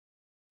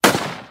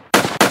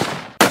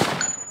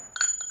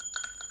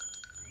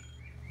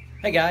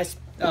Hey guys,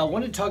 I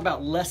wanted to talk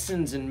about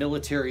lessons in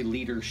military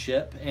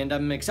leadership, and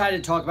I'm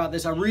excited to talk about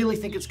this. I really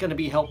think it's going to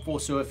be helpful,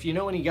 so if you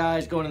know any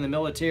guys going in the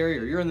military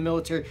or you're in the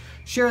military,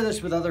 share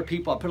this with other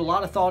people. I put a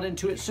lot of thought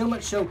into it, so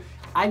much so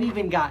I've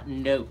even got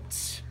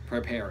notes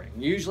preparing.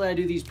 Usually I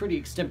do these pretty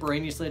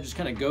extemporaneously, I just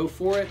kind of go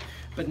for it,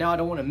 but now I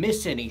don't want to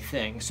miss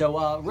anything.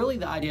 So really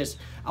the idea is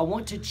I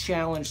want to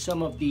challenge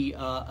some of the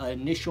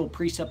initial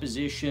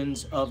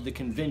presuppositions of the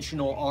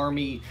conventional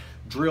Army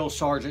drill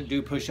sergeant,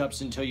 do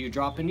push-ups until you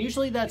drop, and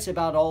usually that's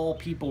about all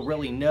people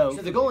really know.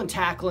 So the goal in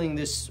tackling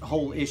this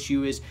whole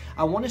issue is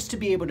I want us to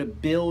be able to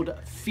build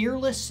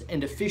fearless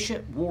and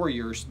efficient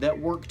warriors that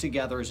work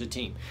together as a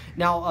team.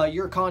 Now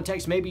your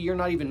context, maybe you're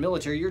not even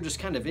military, you're just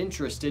kind of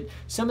interested.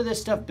 Some of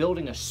this stuff,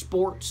 building a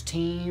sports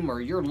team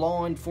or your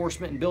law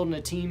enforcement and building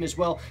a team as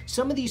well,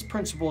 some of these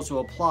principles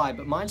will apply,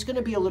 but mine's going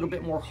to be a little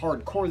bit more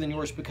hardcore than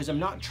yours because I'm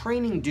not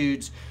training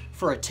dudes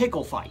for a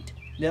tickle fight.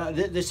 Now,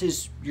 this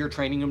is, you're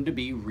training them to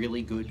be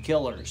really good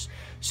killers.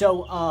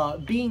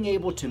 So being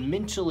able to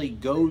mentally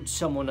goad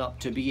someone up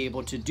to be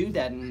able to do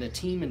that in a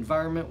team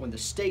environment when the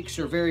stakes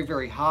are very,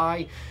 very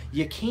high,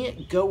 you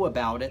can't go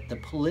about it the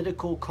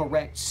political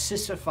correct,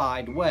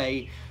 sissified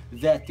way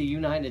that the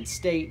United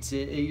States,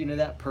 you know,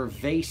 that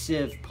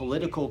pervasive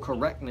political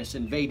correctness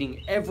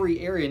invading every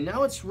area.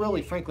 Now it's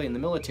really, frankly, in the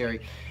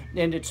military,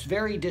 and it's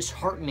very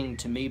disheartening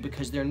to me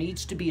because there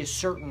needs to be a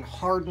certain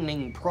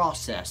hardening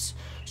process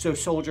so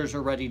soldiers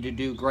are ready to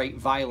do great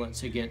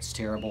violence against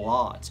terrible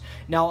odds.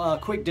 Now, a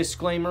quick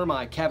disclaimer,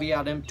 my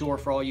caveat emptor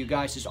for all you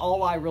guys is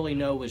all I really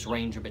know is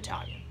Ranger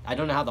Battalion. I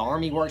don't know how the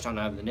Army works, I don't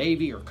know how the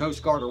Navy or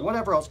Coast Guard or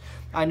whatever else.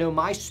 I know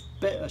my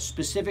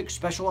specific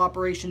Special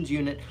Operations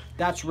Unit,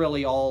 that's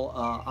really all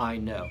I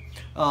know.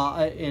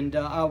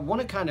 I want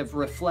to kind of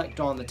reflect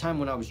on the time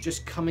when I was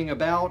just coming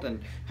about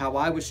and how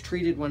I was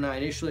treated when I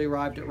initially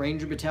arrived at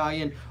Ranger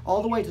Battalion,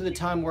 all the way to the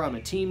time where I'm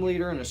a team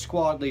leader and a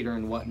squad leader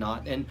and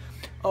whatnot. And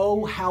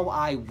oh, how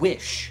I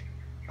wish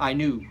I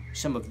knew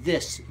some of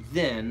this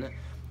then,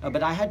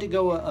 but I had to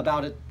go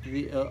about it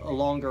a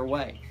longer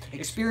way.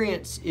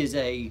 Experience is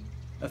a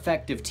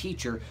effective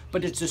teacher,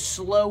 but it's a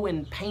slow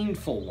and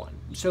painful one.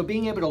 So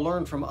being able to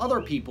learn from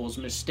other people's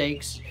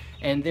mistakes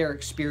and their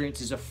experience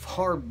is a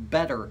far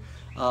better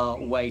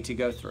way to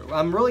go through.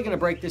 I'm really going to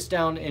break this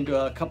down into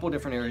a couple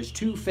different areas.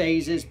 2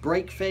 phases: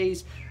 break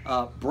phase,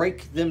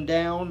 break them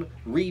down,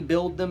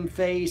 rebuild them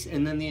phase,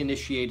 and then the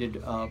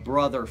initiated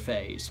brother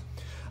phase.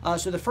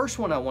 So the first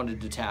one I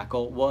wanted to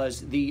tackle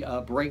was the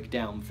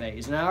breakdown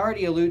phase. And I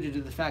already alluded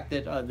to the fact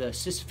that the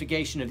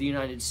sissification of the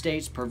United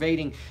States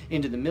pervading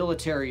into the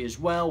military as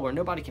well, where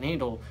nobody can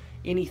handle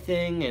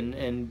anything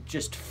and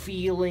just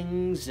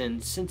feelings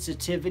and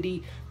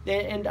sensitivity.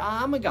 And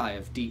I'm a guy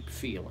of deep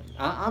feeling.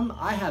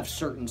 I have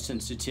certain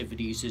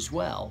sensitivities as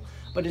well.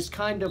 But it's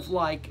kind of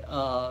like,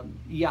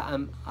 yeah,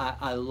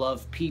 I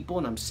love people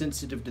and I'm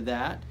sensitive to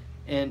that.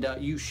 And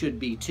you should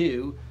be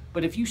too.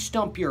 But if you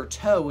stump your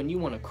toe and you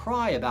want to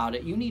cry about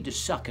it, you need to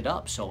suck it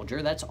up,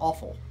 soldier. That's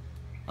awful.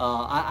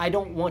 I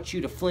don't want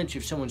you to flinch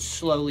if someone's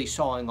slowly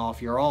sawing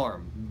off your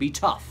arm. Be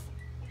tough.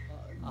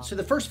 So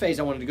the first phase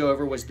I wanted to go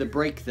over was the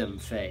break them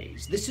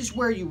phase. This is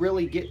where you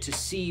really get to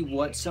see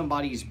what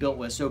somebody's built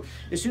with. So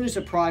as soon as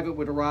a private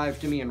would arrive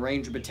to me in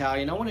Ranger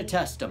Battalion, I want to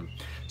test them.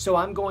 So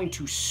I'm going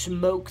to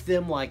smoke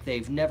them like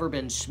they've never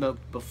been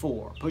smoked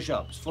before.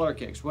 Push-ups, flutter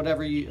kicks,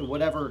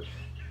 whatever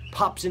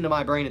pops into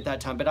my brain at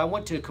that time, but I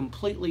want to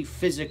completely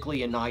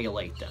physically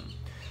annihilate them.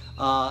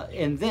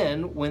 And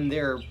then when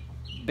they're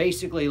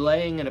basically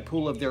laying in a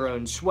pool of their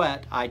own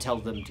sweat, I tell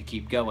them to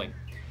keep going.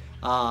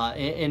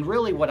 And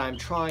really what I'm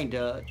trying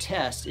to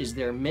test is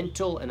their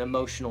mental and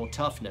emotional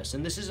toughness.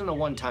 And this isn't a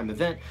one-time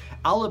event.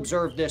 I'll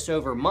observe this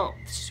over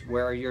months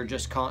where you're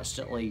just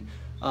constantly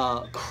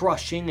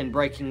crushing and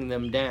breaking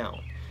them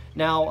down.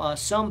 Now,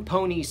 some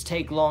ponies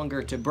take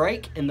longer to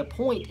break, and the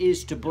point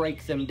is to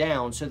break them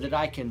down so that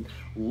I can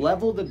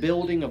level the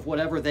building of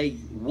whatever they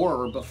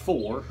were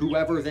before,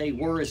 whoever they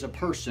were as a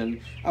person.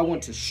 I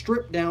want to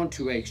strip down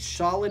to a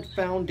solid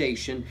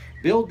foundation,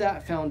 build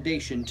that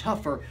foundation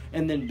tougher,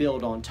 and then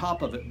build on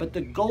top of it. But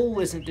the goal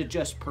isn't to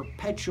just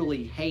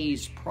perpetually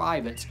haze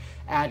privates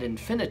ad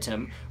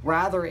infinitum.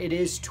 Rather, it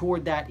is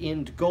toward that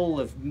end goal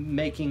of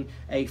making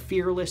a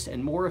fearless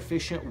and more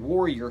efficient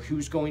warrior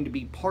who's going to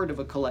be part of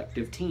a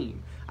collective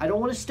team. I don't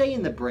want to stay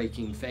in the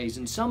breaking phase,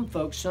 and some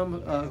folks,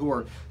 who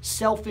are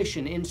selfish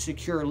and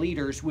insecure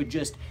leaders, would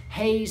just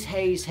haze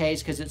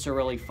because it's a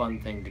really fun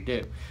thing to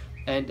do.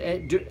 And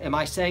am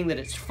I saying that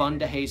it's fun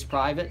to haze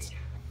privates?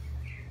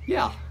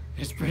 Yeah,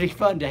 it's pretty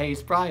fun to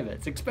haze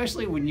privates,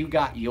 especially when you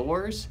got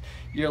yours.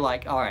 You're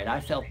like, all right,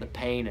 I felt the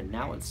pain, and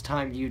now it's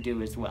time you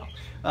do as well.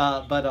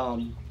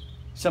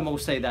 Some will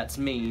say that's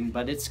mean,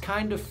 but it's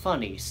kind of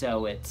funny,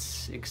 so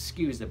it's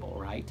excusable,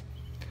 right?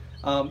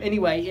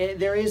 Anyway,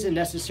 there is a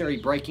necessary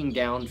breaking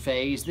down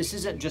phase. This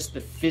isn't just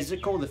the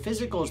physical. The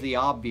physical is the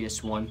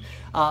obvious one.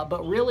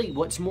 But really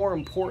what's more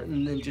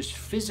important than just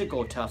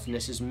physical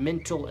toughness is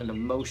mental and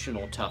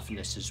emotional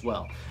toughness as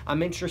well.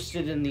 I'm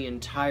interested in the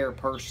entire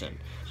person.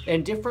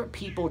 And different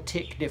people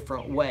tick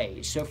different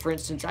ways. So for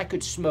instance, I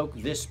could smoke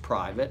this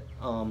private,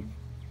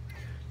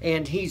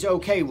 and he's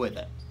okay with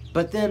it.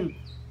 But then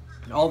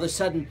all of a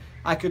sudden,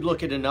 I could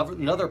look at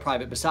another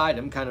private beside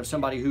him, kind of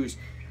somebody who's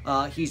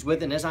he's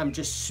with, and as I'm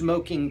just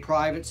smoking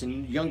privates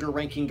and younger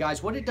ranking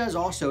guys, what it does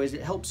also is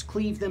it helps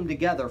cleave them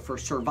together for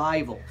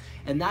survival.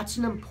 And that's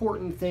an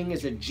important thing,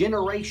 as a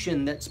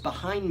generation that's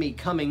behind me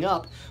coming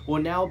up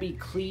will now be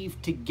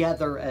cleaved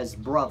together as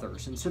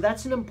brothers. And so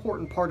that's an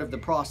important part of the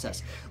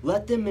process.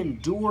 Let them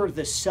endure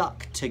the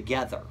suck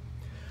together.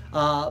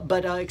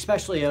 But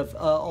especially if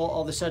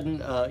all of a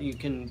sudden you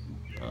can,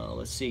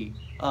 let's see,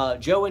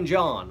 Joe and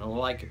John,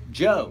 like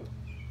Joe,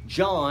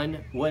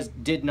 John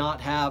did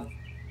not have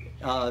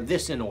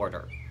this in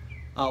order.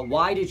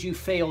 Why did you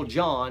fail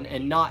John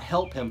and not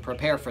help him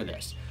prepare for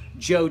this?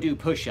 Joe do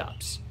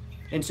push-ups.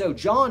 And so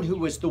John, who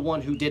was the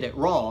one who did it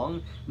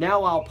wrong,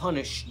 now I'll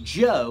punish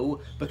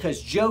Joe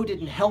because Joe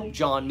didn't help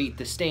John meet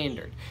the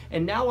standard.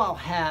 And now I'll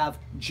have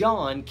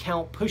John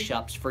count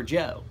push-ups for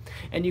Joe.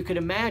 And you could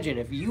imagine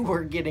if you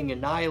were getting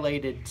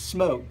annihilated,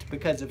 smoked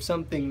because of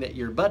something that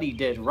your buddy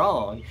did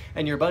wrong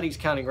and your buddy's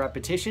counting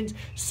repetitions,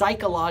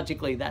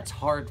 psychologically that's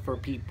hard for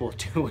people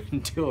to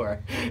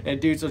endure.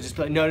 And dudes will just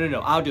be like, no,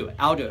 I'll do it.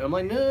 I'm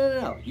like,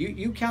 no.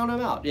 You count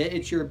him out.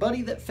 It's your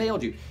buddy that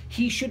failed you.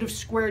 He should have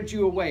squared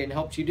you away and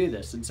helped you do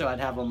this. And so I'd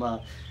have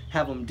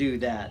them do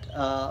that.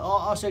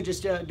 Also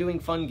just doing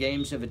fun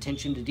games of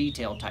attention to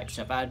detail type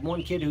stuff. I had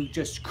one kid who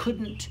just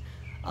couldn't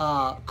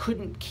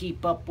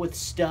keep up with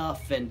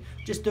stuff, and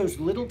just those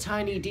little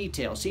tiny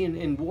details. See,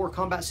 in war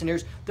combat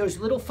scenarios, those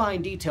little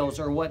fine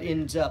details are what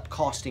ends up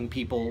costing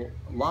people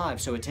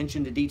lives. So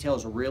attention to detail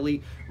is a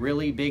really,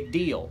 really big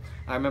deal.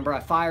 I remember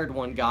I fired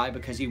one guy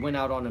because he went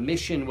out on a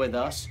mission with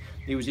us.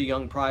 He was a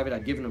young private.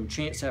 I'd given him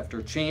chance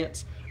after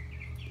chance.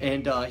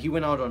 And he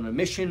went out on a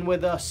mission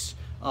with us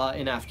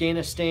in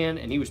Afghanistan,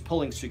 and he was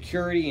pulling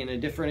security in a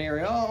different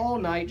area all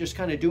night, just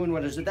kind of doing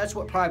what is it. That's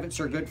what privates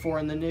are good for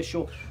in the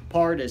initial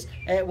part, is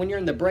when you're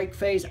in the break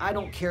phase, I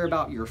don't care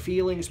about your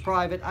feelings,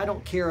 private. I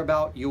don't care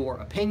about your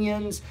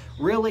opinions.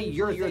 Really,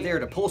 you're there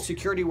to pull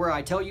security where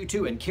I tell you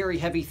to and carry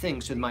heavy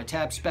things with my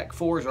tab spec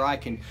 4s, or I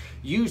can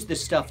use the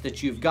stuff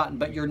that you've gotten,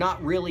 but you're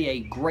not really a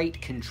great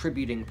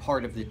contributing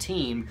part of the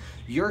team.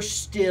 You're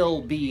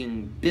still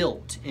being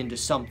built into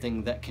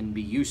something that can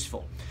be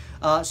useful.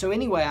 So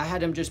anyway, I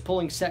had him just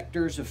pulling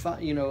sectors of,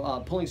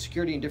 pulling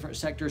security in different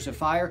sectors of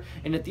fire.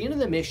 And at the end of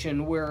the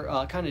mission, we're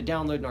kind of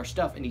downloading our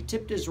stuff, and he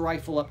tipped his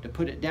rifle up to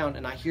put it down,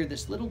 and I hear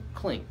this little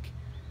clink.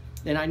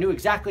 And I knew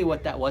exactly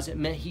what that was. It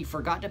meant he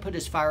forgot to put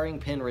his firing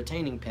pin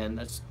retaining pin.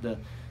 That's the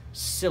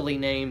silly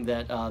name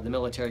that the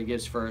military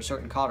gives for a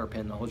certain cotter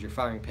pin that holds your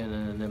firing pin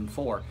in an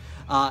M4.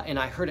 And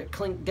I heard it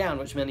clink down,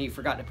 which meant he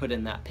forgot to put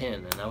in that pin,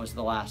 and that was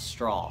the last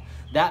straw.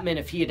 That meant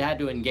if he had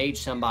to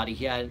engage somebody,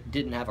 he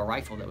didn't have a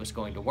rifle that was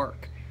going to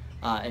work.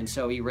 And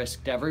so he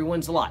risked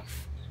everyone's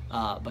life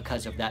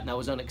because of that, and that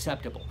was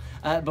unacceptable.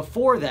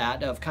 Before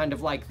that, of kind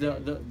of like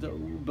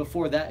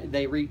before that,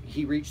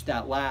 he reached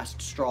that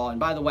last straw. And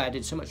by the way, I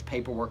did so much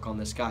paperwork on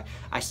this guy.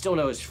 I still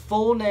know his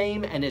full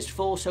name and his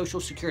full social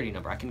security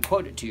number. I can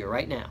quote it to you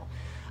right now.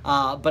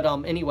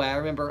 Anyway, I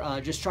remember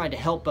just trying to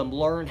help him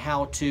learn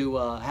how to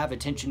have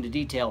attention to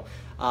detail.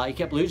 He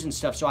kept losing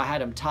stuff, so I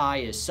had him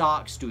tie his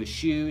socks to his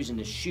shoes, and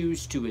his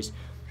shoes to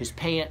his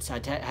pants.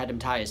 I had him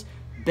tie his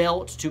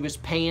belt to his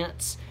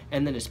pants,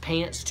 and then his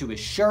pants to his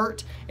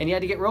shirt, and he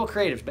had to get real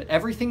creative. But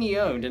everything he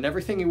owned and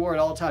everything he wore at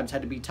all times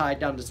had to be tied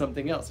down to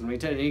something else. And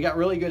he got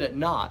really good at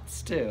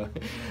knots too.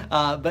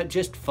 But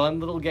just fun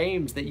little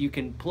games that you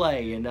can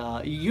play,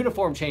 and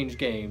uniform change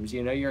games.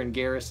 You know, you're in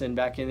garrison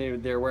back in there,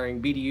 they're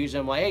wearing BDUs,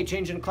 and I'm like, hey,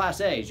 changing Class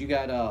A's, you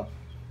got a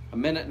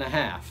minute and a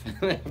half.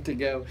 I have to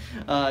go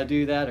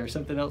do that or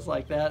something else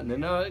like that. And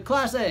then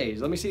Class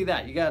A's, let me see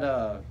that. You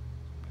got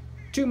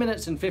 2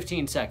 minutes and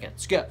 15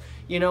 seconds, go.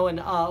 You know, and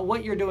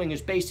what you're doing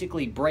is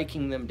basically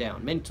breaking them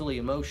down mentally,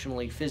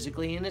 emotionally,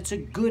 physically, and it's a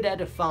good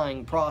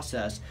edifying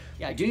process.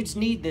 Yeah, dudes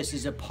need this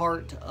as a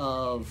part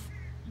of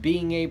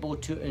being able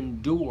to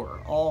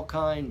endure all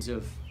kinds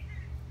of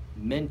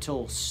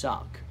mental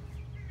suck.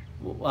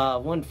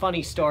 One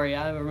funny story,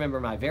 I remember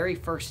my very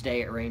first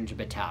day at Ranger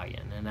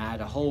Battalion, and I had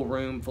a whole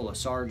room full of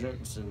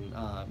sergeants and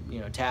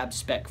tab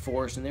spec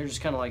force, and they're just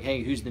kind of like,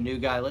 hey, who's the new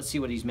guy? Let's see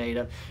what he's made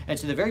of. And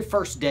so the very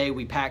first day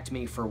we packed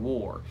me for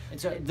war.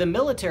 And so the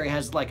military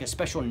has like a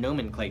special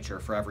nomenclature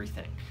for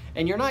everything,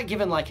 and you're not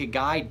given like a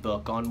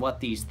guidebook on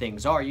what these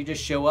things are. You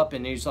just show up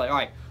and you're just like, all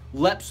right,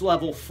 LEPS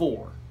level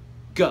 4.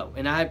 Go.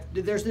 And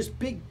there's this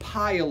big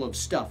pile of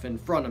stuff in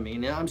front of me,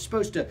 and I'm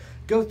supposed to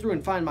go through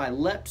and find my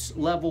LEPS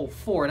level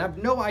 4, and I have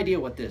no idea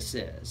what this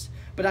is.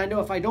 but I know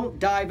if I don't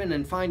dive in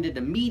and find it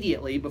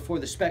immediately before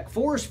the Spec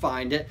 4s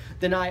find it,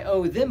 then I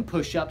owe them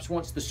push-ups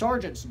once the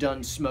sergeant's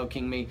done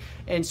smoking me.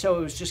 And so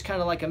it was just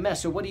kind of like a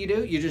mess. So what do?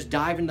 You just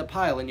dive in the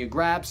pile and you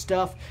grab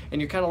stuff,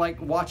 and you're kind of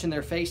like watching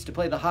their face to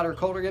play the hot or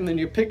colder game. Then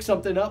you pick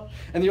something up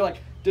and you're like,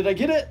 did I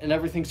get it? And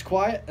everything's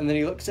quiet. And then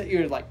he looks at you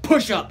and he's like,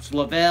 push-ups,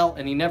 Lavelle.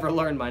 And he never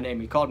learned my name.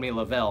 He called me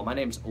Lavelle. My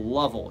name's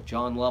Lovell,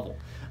 John Lovell.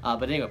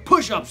 But anyway,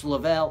 push-ups,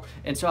 Lavelle.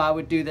 And so I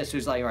would do this. It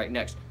was like, all right,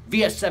 next,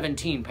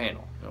 VS-17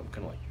 panel. And I'm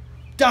kind of like,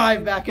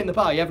 dive back in the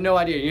pile. You have no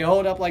idea. You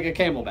hold up like a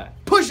camelback.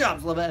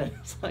 Push-ups, Lavelle.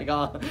 It's like,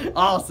 oh,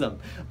 awesome.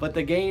 But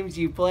the games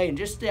you play and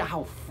just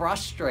how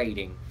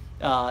frustrating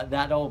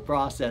that whole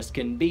process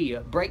can be.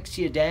 It breaks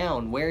you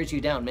down, wears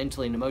you down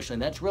mentally and emotionally.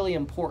 And that's really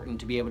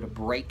important, to be able to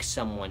break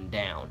someone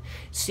down.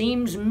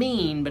 Seems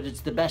mean, but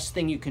it's the best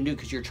thing you can do,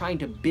 because you're trying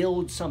to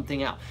build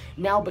something out.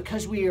 Now,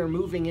 because we are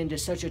moving into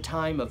such a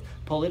time of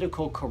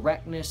political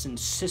correctness and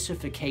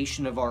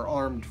sissification of our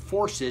armed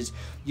forces,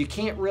 you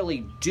can't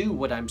really do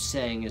what I'm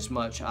saying as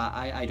much,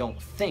 I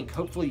don't think.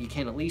 Hopefully you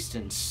can, at least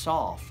in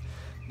soft.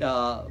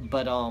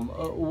 But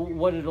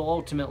what it'll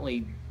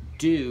ultimately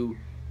do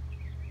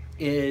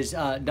is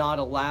not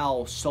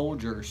allow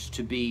soldiers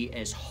to be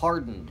as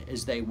hardened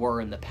as they were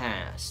in the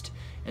past.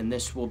 And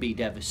this will be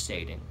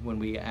devastating when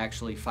we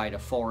actually fight a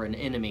foreign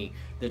enemy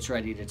that's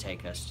ready to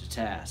take us to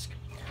task.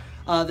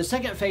 The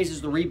second phase is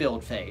the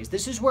rebuild phase.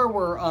 This is where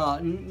we're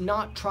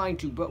not trying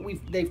to, but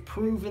they've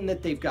proven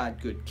that they've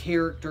got good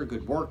character,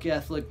 good work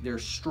ethic, they're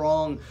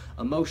strong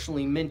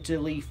emotionally,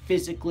 mentally,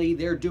 physically,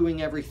 they're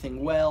doing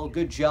everything well,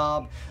 good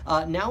job.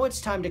 Now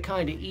it's time to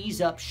kind of ease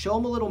up, show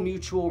them a little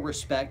mutual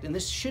respect, and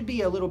this should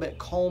be a little bit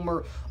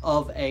calmer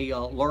of a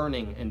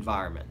learning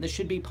environment. This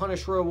should be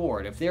punish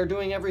reward. If they're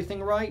doing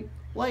everything right,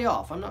 lay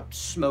off. I'm not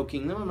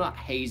smoking them. I'm not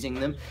hazing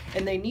them.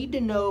 And they need to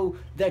know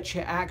that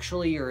you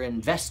actually are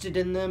invested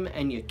in them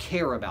and you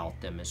care about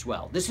them as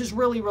well. This is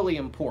really, really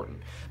important.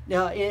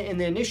 Now, in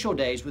the initial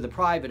days with the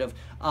private,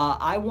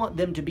 I want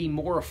them to be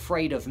more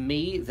afraid of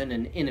me than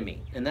an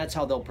enemy. And that's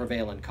how they'll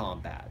prevail in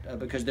combat,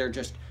 because they're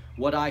just,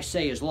 what I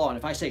say is law. And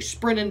if I say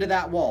sprint into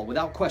that wall,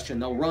 without question,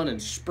 they'll run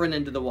and sprint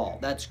into the wall.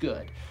 That's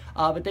good.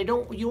 But you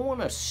don't want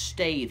to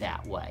stay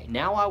that way.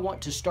 Now I want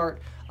to start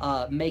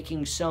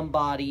making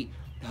somebody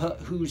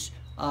who's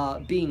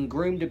being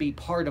groomed to be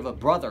part of a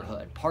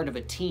brotherhood, part of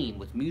a team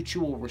with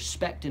mutual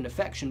respect and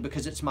affection,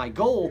 because it's my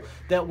goal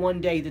that one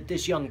day that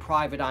this young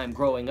private I'm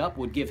growing up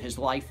would give his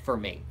life for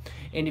me.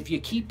 And if you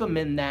keep him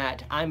in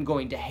that I'm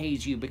going to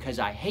haze you because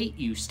I hate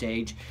you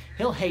stage,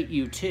 he'll hate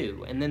you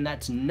too. And then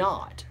that's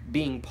not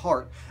being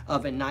part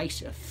of a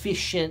nice,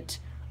 efficient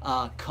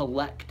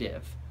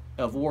collective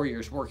of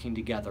warriors working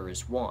together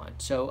as one.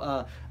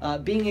 So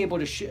being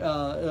able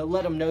to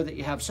let them know that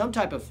you have some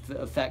type of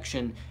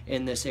affection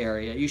in this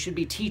area. You should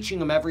be teaching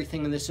them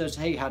everything in this says,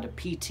 hey, how to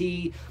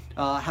PT,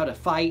 how to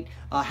fight,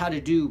 how to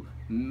do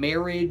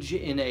marriage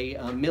in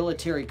a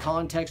military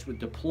context with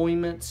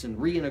deployments and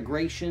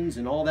reintegrations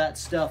and all that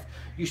stuff.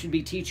 You should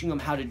be teaching them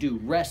how to do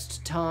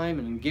rest time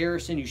and in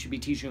garrison. You should be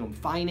teaching them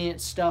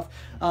finance stuff.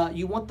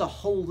 You want the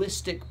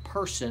holistic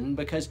person,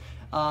 because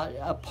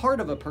a part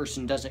of a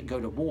person doesn't go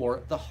to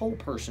war, the whole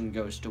person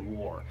goes to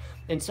war.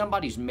 And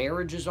somebody's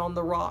marriage is on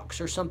the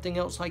rocks or something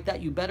else like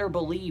that, you better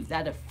believe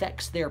that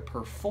affects their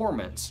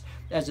performance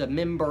as a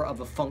member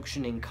of a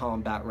functioning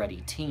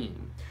combat-ready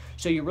team.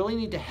 So you really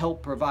need to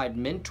help provide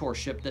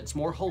mentorship that's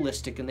more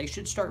holistic, and they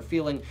should start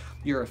feeling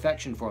your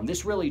affection for them.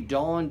 This really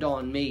dawned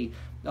on me.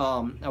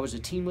 I was a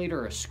team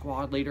leader, a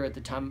squad leader at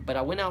the time, but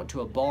I went out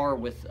to a bar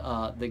with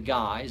the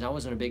guys. I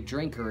wasn't a big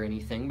drinker or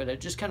anything, but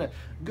it just kind of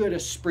good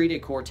esprit de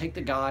corps, take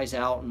the guys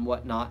out and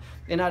whatnot.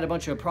 And I had a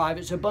bunch of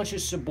privates, a bunch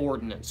of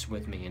subordinates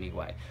with me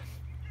anyway.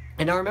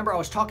 And I remember I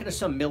was talking to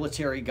some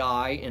military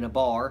guy in a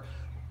bar,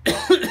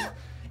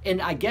 and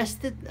I guess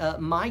that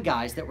my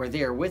guys that were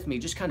there with me,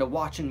 just kind of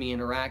watching me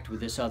interact with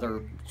this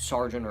other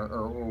sergeant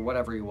or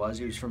whatever he was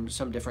from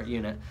some different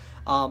unit,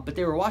 but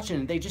they were watching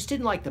and they just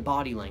didn't like the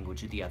body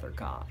language of the other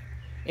guy.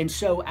 And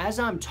so as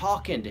I'm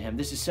talking to him,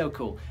 this is so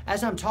cool,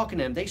 as I'm talking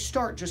to him, they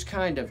start just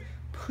kind of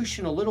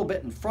pushing a little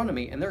bit in front of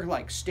me, and they're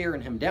like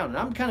staring him down. And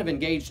I'm kind of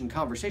engaged in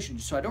conversation,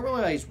 so I don't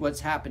realize what's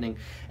happening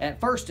at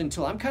first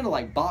until I'm kind of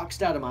like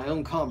boxed out of my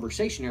own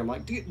conversation here. I'm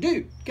like,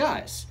 dude,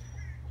 guys,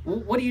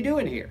 what are you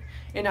doing here?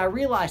 And I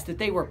realized that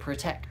they were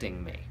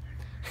protecting me.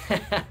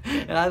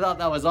 And I thought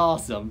that was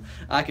awesome.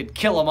 I could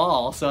kill them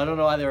all, so I don't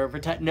know why they were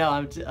protecting.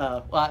 No,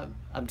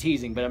 I'm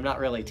teasing, but I'm not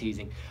really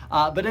teasing.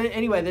 But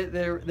anyway,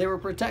 they were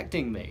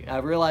protecting me. I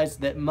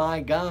realized that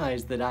my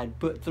guys that I'd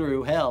put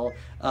through hell,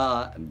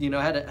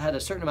 had a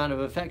certain amount of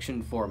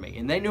affection for me,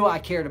 and they knew I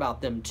cared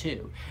about them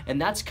too. And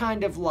that's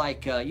kind of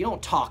like you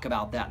don't talk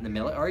about that in the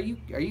military.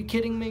 Are you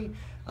kidding me?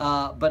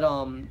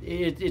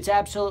 It's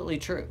absolutely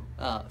true.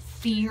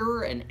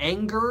 Fear and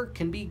anger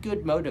can be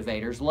good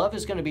motivators. Love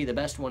is going to be the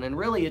best one, and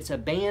really it's a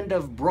band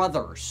of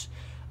brothers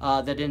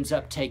that ends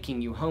up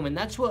taking you home. And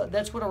that's what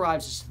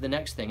arrives us to the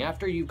next thing.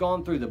 After you've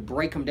gone through the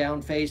break them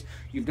down phase,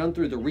 you've done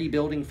through the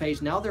rebuilding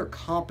phase, now they're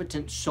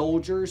competent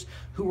soldiers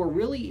who are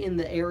really in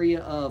the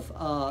area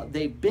of,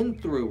 they've been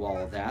through all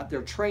of that,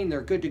 they're trained,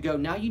 they're good to go.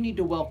 Now you need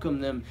to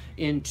welcome them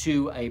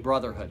into a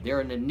brotherhood. They're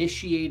an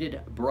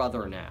initiated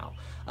brother now,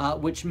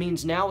 which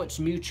means now it's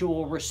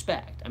mutual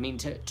respect. I mean,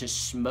 to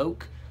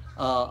smoke,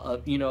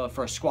 you know,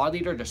 for a squad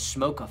leader to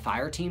smoke a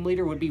fire team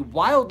leader would be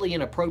wildly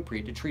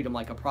inappropriate to treat them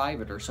like a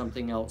private or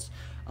something else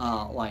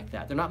like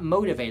that. They're not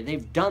motivated.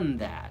 They've done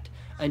that.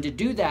 And to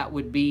do that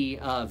would be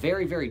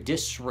very, very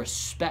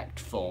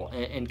disrespectful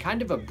and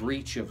kind of a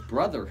breach of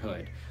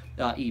brotherhood.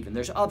 Even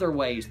there's other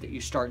ways that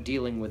you start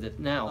dealing with it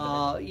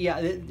now. Yeah,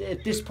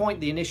 at this point,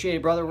 the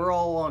initiated brother, we're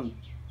all on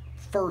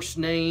first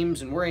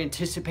names and we're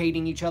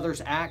anticipating each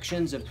other's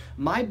actions. Of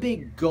my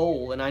big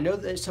goal, and I know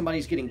that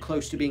somebody's getting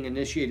close to being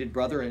initiated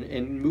brother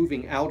and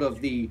moving out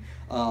of the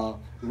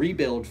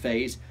rebuild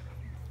phase,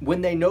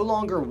 when they no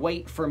longer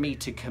wait for me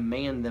to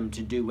command them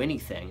to do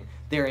anything,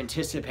 they're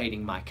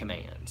anticipating my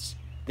commands.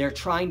 They're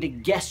trying to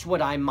guess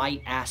what I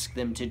might ask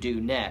them to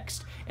do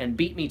next and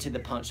beat me to the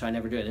punch so I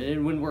never do it.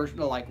 And when we're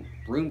like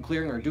room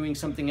clearing or doing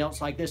something else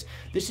like this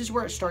is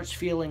where it starts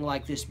feeling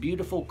like this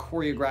beautiful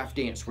choreographed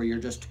dance where you're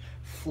just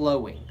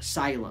flowing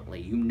silently.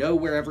 You know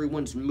where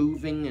everyone's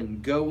moving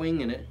and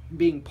going, and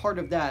being part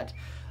of that,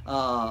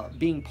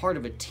 being part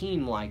of a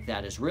team like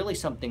that is really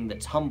something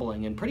that's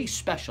humbling and pretty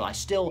special. I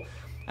still,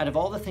 out of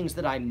all the things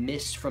that I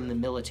miss from the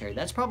military,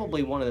 that's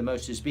probably one of the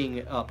most, is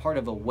being part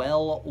of a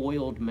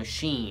well-oiled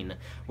machine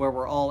where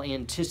we're all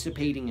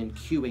anticipating and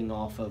cueing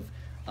off of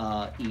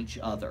each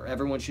other.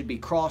 Everyone should be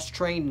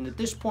cross-trained, and at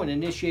this point,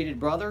 initiated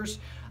brothers,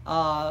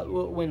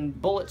 when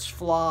bullets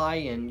fly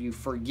and you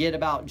forget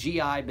about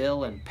GI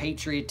Bill and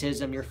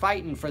patriotism, you're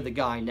fighting for the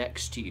guy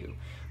next to you.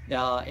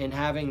 And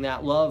having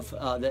that love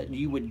that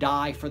you would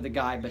die for the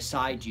guy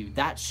beside you,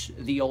 that's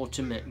the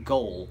ultimate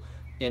goal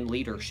in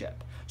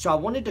leadership. So I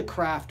wanted to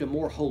craft a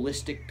more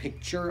holistic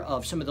picture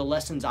of some of the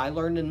lessons I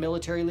learned in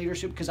military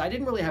leadership, because I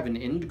didn't really have an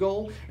end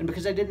goal, and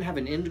because I didn't have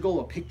an end goal,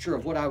 a picture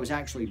of what I was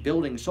actually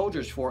building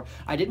soldiers for,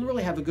 I didn't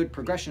really have a good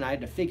progression. I had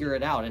to figure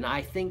it out, and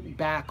I think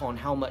back on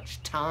how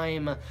much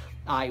time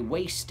I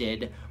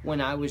wasted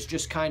when I was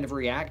just kind of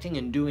reacting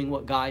and doing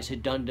what guys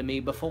had done to me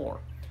before.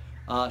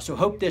 So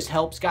hope this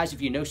helps, guys.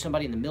 If you know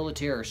somebody in the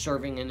military or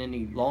serving in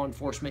any law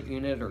enforcement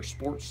unit or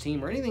sports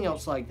team or anything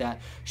else like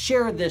that,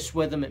 share this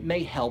with them. It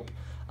may help.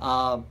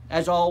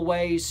 As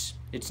always,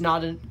 it's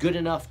not good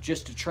enough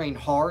just to train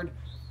hard.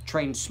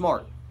 Train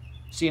smart.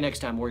 See you next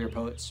time, Warrior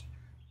Poets.